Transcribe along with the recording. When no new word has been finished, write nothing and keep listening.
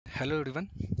Hello everyone,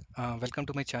 welcome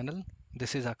to my channel.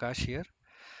 This is Akash here.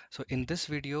 So in this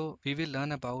video, we will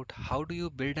learn about how do you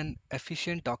build an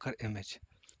efficient Docker image.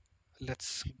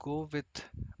 Let's go with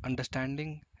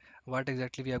understanding what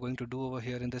exactly we are going to do over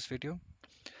here in this video.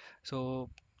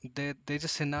 So there's a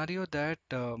scenario that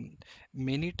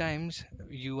many times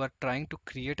you are trying to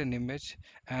create an image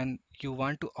and you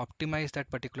want to optimize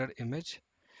that particular image,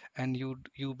 and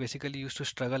you basically used to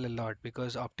struggle a lot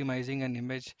because optimizing an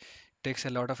image takes a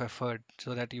lot of effort,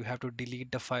 so that you have to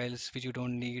delete the files which you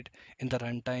don't need in the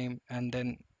runtime,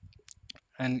 and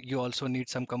you also need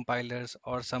some compilers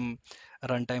or some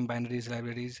runtime binaries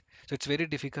libraries. So it's very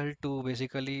difficult to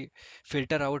basically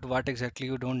filter out what exactly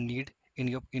you don't need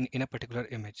in a particular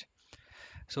image.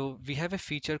 So we have a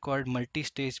feature called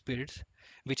multi-stage builds,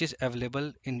 which is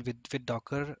available with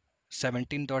Docker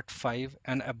 17.5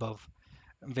 and above,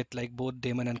 with like both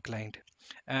daemon and client.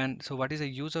 And so what is the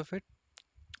use of it?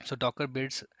 So Docker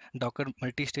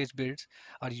multi-stage builds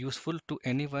are useful to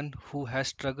anyone who has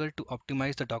struggled to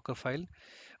optimize the Docker file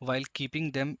while keeping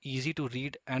them easy to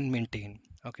read and maintain.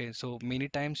 Okay, so many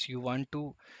times you want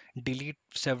to delete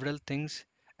several things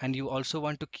and you also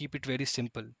want to keep it very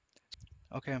simple.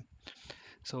 Okay,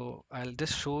 so I'll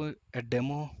just show a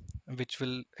demo which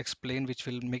will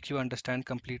make you understand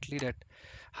completely that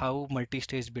how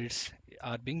multi-stage builds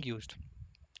are being used.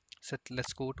 So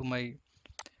let's go to my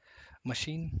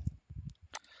machine.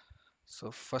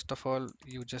 So first of all,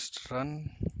 you just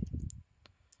run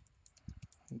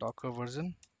Docker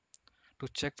version to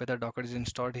check whether Docker is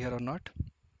installed here or not.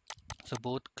 So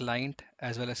both client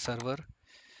as well as server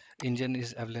engine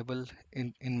is available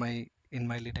in my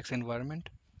Linux environment.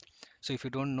 So if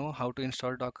you don't know how to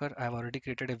install Docker, I have already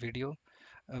created a video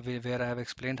where I have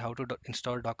explained how to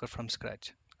install Docker from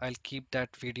scratch. I'll keep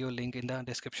that video link in the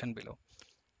description below.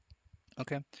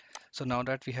 Okay, so now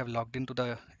that we have logged into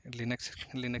the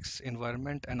Linux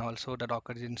environment and also the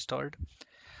Docker is installed,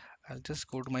 I'll just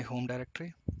go to my home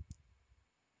directory.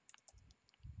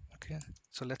 Okay,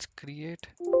 so let's create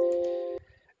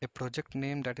a project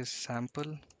name that is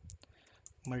sample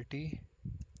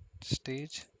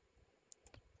multi-stage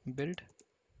build.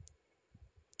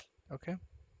 Okay,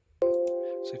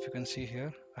 so if you can see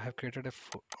here, I have created a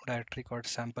directory called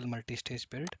sample multi-stage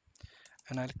build,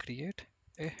 and I'll create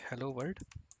a hello world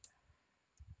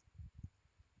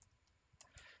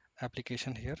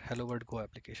application here, hello world go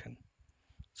application.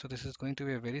 So this is going to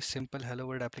be a very simple hello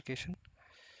world application.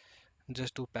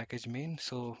 Just do package main.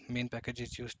 So main package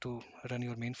is used to run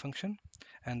your main function,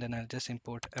 and then I'll just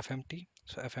import fmt.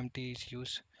 So fmt is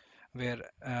used where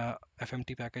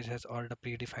fmt package has all the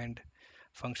predefined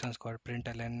functions called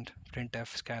println,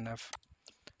 printf, scanf.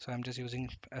 So I'm just using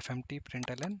fmt,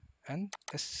 println, and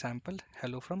a sample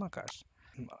hello from Akash.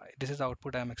 This is the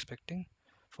output I'm expecting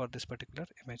for this particular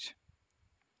image.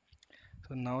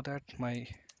 So now that my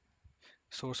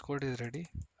source code is ready,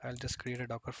 I'll just create a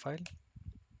Docker file.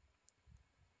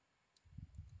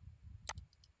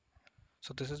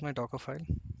 So this is my Docker file.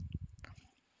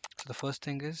 So the first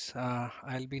thing is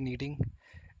I'll be needing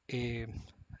a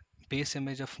base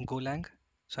image of Golang.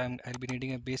 So I'll be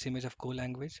needing a base image of Go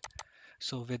language.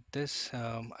 So with this,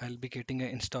 I'll be getting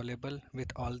an installable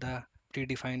with all the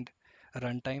predefined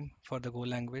runtime for the Go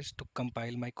language to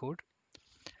compile my code.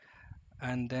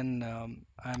 And then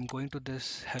I'm going to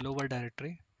this hello world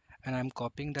directory, and I'm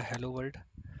copying the hello world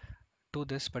to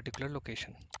this particular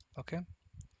location. Okay,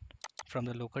 from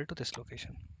the local to this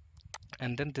location.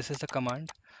 And then this is the command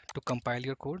to compile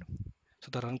your code. So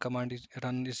the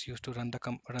run is used to run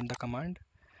the command.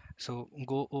 So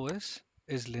go OS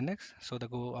is Linux, so the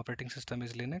Go operating system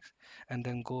is Linux, and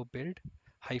then go build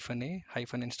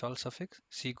 -a install suffix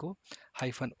cgo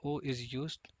 -o is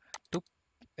used to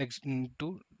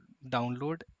to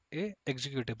download a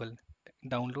executable,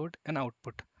 download an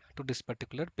output to this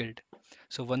particular build.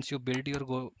 So once you build your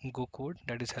go code,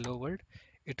 that is hello world,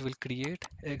 it will create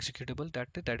a executable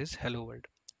that is hello world.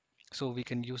 So we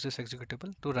can use this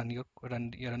executable to run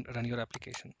your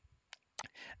application.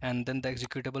 And then the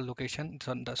executable location,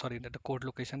 the code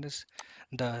location is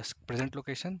the present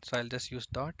location, so I'll just use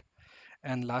dot.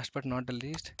 And last but not the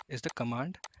least is the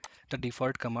command, the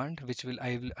default command, which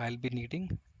I'll be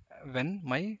needing when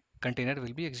my container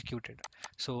will be executed.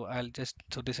 So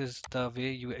so this is the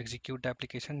way you execute the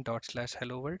application,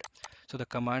 /hello world. So the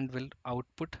command will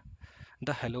output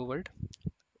the hello world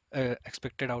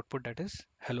expected output, that is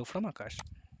hello from Akash.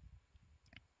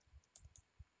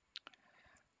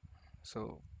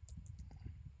 So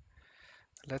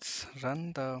let's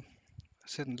run the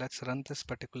let's run this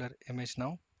particular image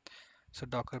now. So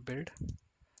docker build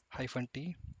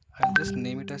 -t. I'll just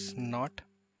name it as not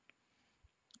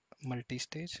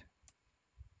multi-stage.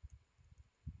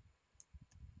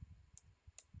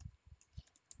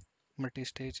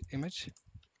 multi-stage image.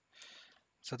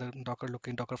 So the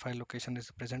Docker file location is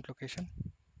the present location.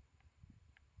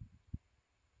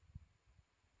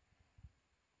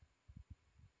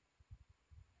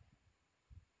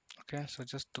 Okay, so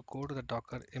just to go to the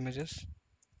Docker images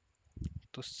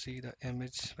to see the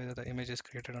image, whether the image is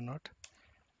created or not.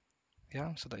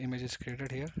 Yeah, so the image is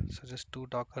created here. So just do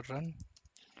Docker run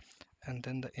and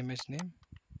then the image name.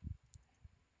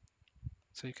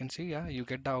 So you can see, yeah, you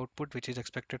get the output which is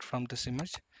expected from this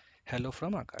image, hello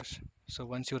from Akash. So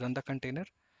once you run the container,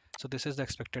 so this is the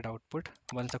expected output.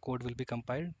 Once the code will be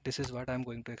compiled, this is what I'm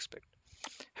going to expect,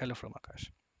 hello from Akash.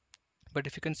 But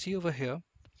if you can see over here,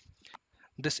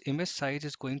 this image size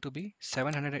is going to be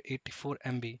 784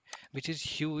 MB, which is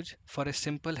huge for a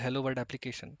simple hello world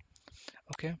application.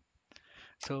 Okay,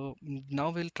 so now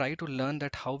we'll try to learn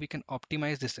that how we can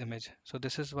optimize this image. So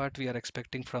this is what we are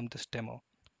expecting from this demo.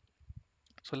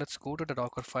 So let's go to the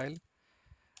Docker file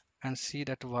and see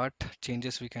that what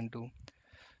changes we can do.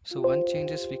 So one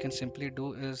changes we can simply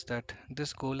do is that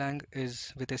this Golang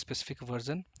is with a specific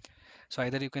version. So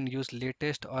either you can use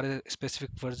latest or a specific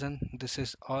version. This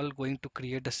is all going to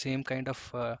create the same kind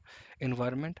of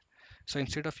environment. So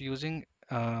instead of using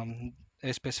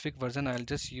a specific version, I'll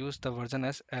just use the version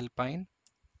as Alpine.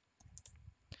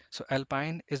 So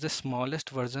Alpine is the smallest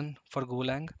version for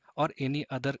Golang or any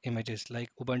other images like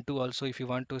Ubuntu also. If you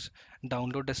want to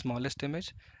download the smallest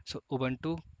image, so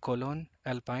Ubuntu colon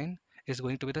Alpine is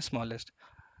going to be the smallest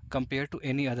compared to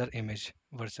any other image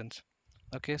versions.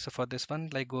 Okay, so for this one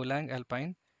like Golang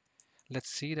Alpine, let's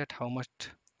see that how much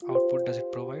output does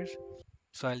it provide.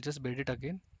 So I'll just build it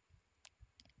again.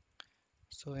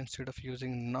 So instead of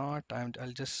using not,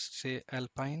 I'll just say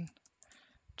Alpine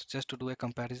just to do a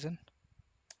comparison.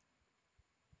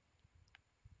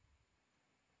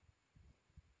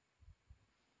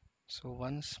 So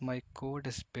once my code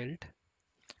is built,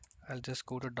 I'll just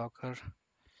go to Docker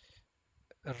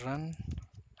run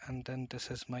and then this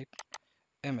is my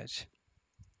image.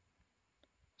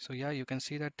 So yeah, you can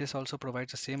see that this also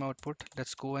provides the same output.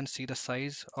 Let's go and see the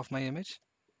size of my image.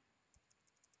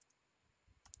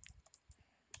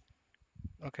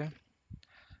 Okay,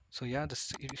 so yeah,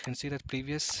 this you can see that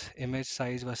previous image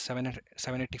size was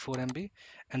 784 MB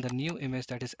and the new image,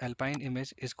 that is Alpine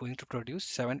image, is going to produce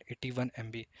 781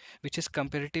 MB, which is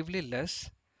comparatively less,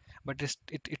 but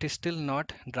it is still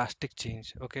not drastic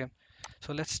change. Okay,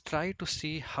 so let's try to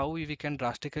see how we can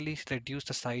drastically reduce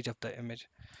the size of the image.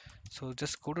 So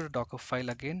just go to the Docker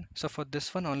file again. So for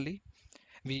this one only,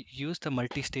 we use the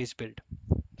multi-stage build.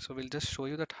 So we'll just show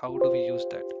you that how do we use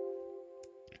that.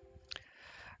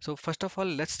 So first of all,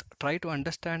 let's try to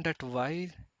understand that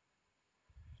why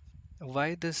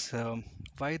this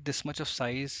why this much of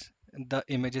size the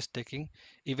image is taking,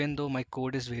 even though my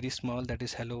code is very small, that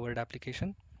is hello world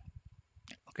application.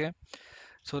 Okay,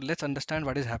 so let's understand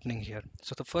what is happening here.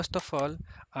 So the first of all,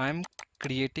 I'm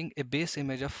creating a base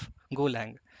image of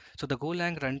Golang. So the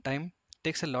Golang runtime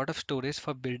takes a lot of storage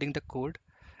for building the code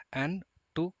and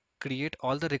to create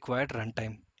all the required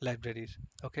runtime libraries.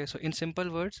 Okay, so in simple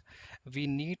words, we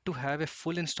need to have a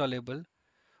full installable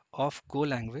of Go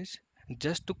language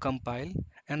just to compile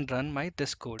and run my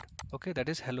this code. Okay, that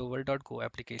is hello world.go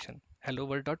application, hello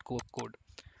world.go code.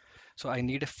 So I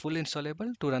need a full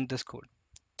installable to run this code.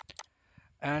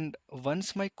 And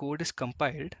once my code is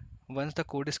compiled, once the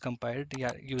code is compiled,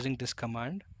 yeah, using this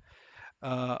command,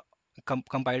 uh,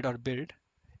 compiled or build,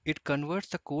 it converts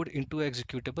the code into a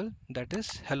executable, that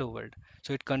is hello world.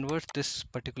 So it converts this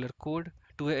particular code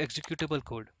to a executable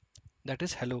code, that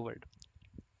is hello world.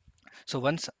 So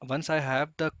once I have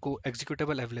the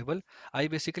executable available, I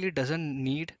basically doesn't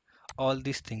need all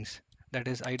these things. That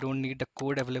is, I don't need the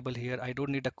code available here. I don't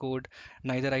need the code,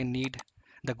 neither I need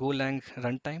the Golang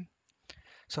runtime.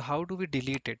 So how do we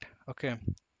delete it? Okay,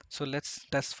 so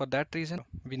that's for that reason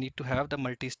we need to have the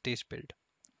multi-stage build.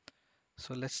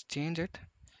 So let's change it.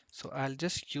 So I'll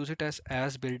just use it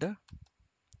as builder.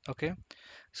 Okay,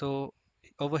 so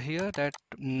over here that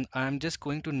I'm just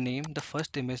going to name the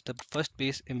first image, the first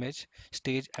base image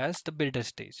stage as the builder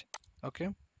stage. Okay,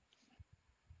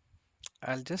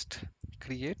 I'll just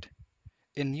create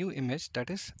a new image, that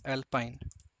is Alpine.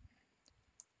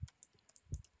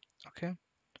 Okay,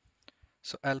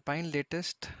 so Alpine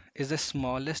latest is the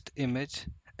smallest image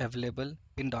available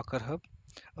in Docker Hub.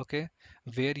 Okay,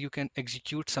 where you can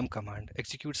execute some command,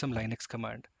 execute some Linux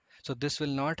command. So this will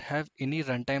not have any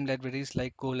runtime libraries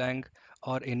like Golang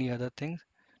or any other thing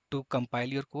to compile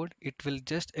your code. It will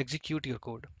just execute your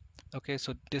code. Okay,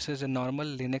 so this is a normal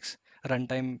Linux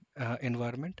runtime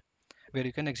environment where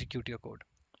you can execute your code.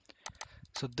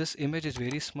 So this image is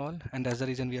very small and that's the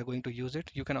reason we are going to use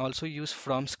it. You can also use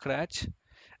from scratch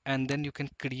and then you can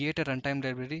create a runtime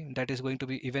library that is going to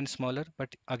be even smaller,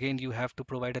 but again you have to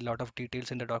provide a lot of details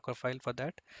in the Docker file for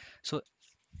that. So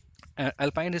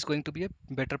Alpine is going to be a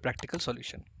better practical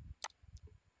solution.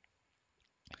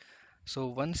 So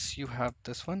once you have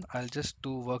this one, I'll just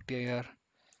do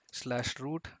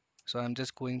workdir/root. So I'm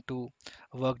just going to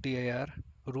workdir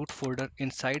root folder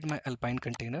inside my Alpine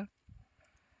container,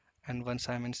 and once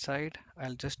I'm inside,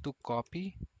 I'll just do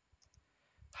copy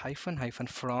hyphen hyphen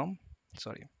from,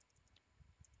 sorry,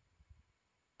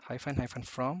 hyphen hyphen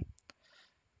from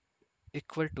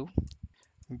equal to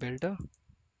builder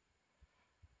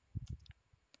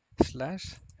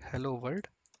slash hello world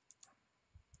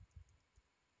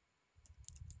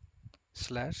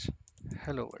slash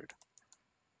hello world,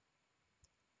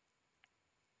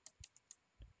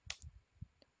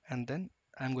 and then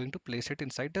I'm going to place it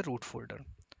inside the root folder.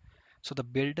 So the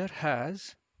builder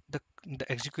has the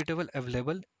executable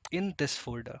available in this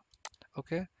folder.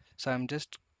 Okay, so I'm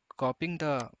just copying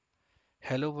the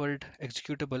hello world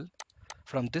executable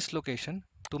from this location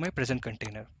to my present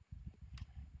container.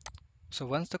 So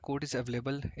once the code is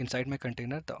available inside my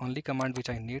container, the only command which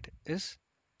I need is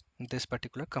this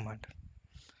particular command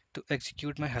to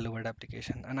execute my hello world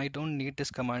application, and I don't need this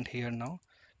command here now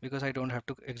because I don't have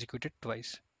to execute it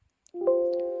twice.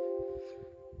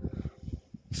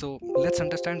 So let's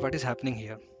understand what is happening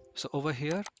here. So over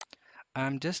here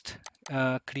I'm just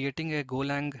creating a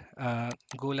Golang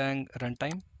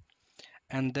runtime,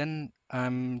 and then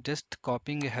I'm just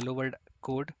copying a hello world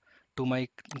code to my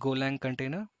Golang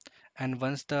container, and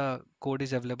once the code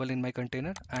is available in my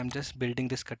container, I'm just building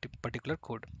this particular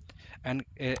code, and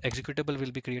a executable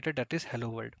will be created that is hello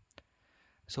world.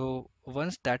 So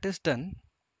once this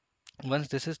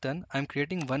is done, I'm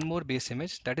creating one more base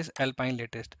image that is Alpine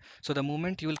latest. So the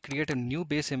moment you will create a new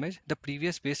base image, the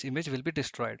previous base image will be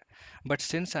destroyed. But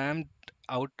since I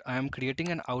am creating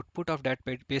an output of that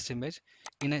base image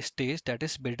in a stage that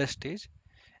is builder stage.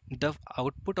 The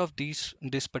output of the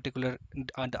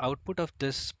output of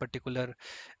this particular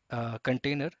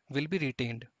container will be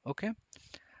retained. Okay.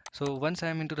 So once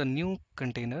I'm into the new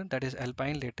container that is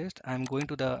Alpine latest, I'm going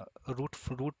to the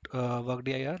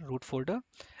workdir root folder,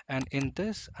 and in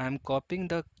this I'm copying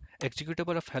the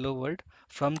executable of hello world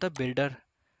from the builder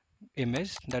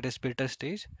image that is builder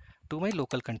stage to my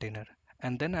local container,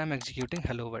 and then I'm executing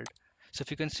hello world. So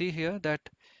if you can see here that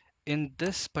in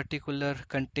this particular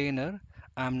container,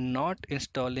 I'm not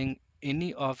installing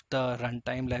any of the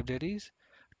runtime libraries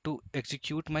to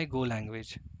execute my Go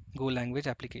language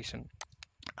application.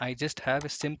 I just have a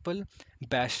simple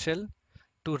bash shell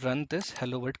to run this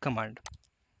hello world command.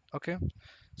 Okay,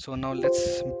 so now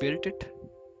let's build it.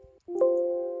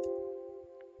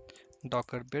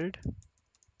 Docker build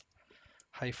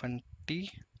hyphen t,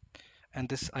 and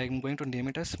this I'm going to name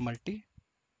it as multi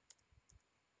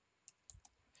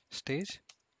stage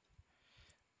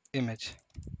image.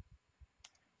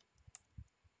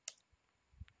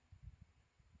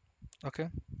 Okay,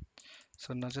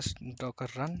 so now just docker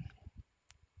run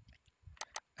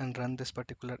and run this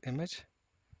particular image.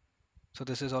 So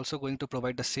this is also going to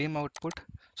provide the same output.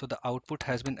 So the output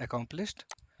has been accomplished.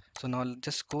 So now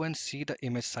just go and see the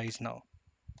image size now.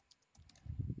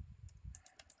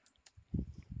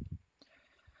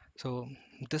 So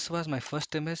this was my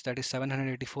first image, that is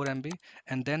 784 MB,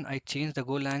 and then I changed the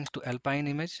Golang to Alpine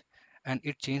image, and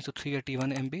it changed to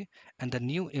 381 MB. And the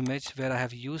new image where I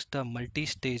have used the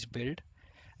multi-stage build,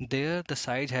 there the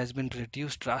size has been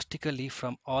reduced drastically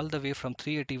from all the way from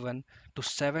 381 to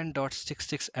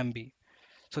 7.66 MB.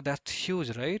 So that's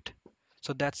huge, right?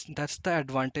 So that's the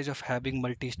advantage of having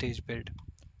multi-stage build.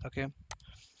 Okay,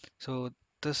 so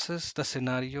this is the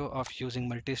scenario of using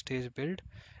multi-stage build.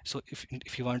 So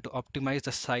if you want to optimize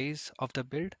the size of the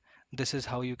build, this is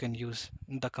how you can use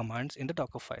the commands in the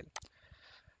Docker file.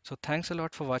 So thanks a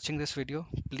lot for watching this video.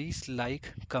 Please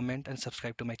like, comment, and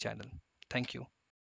subscribe to my channel. Thank you.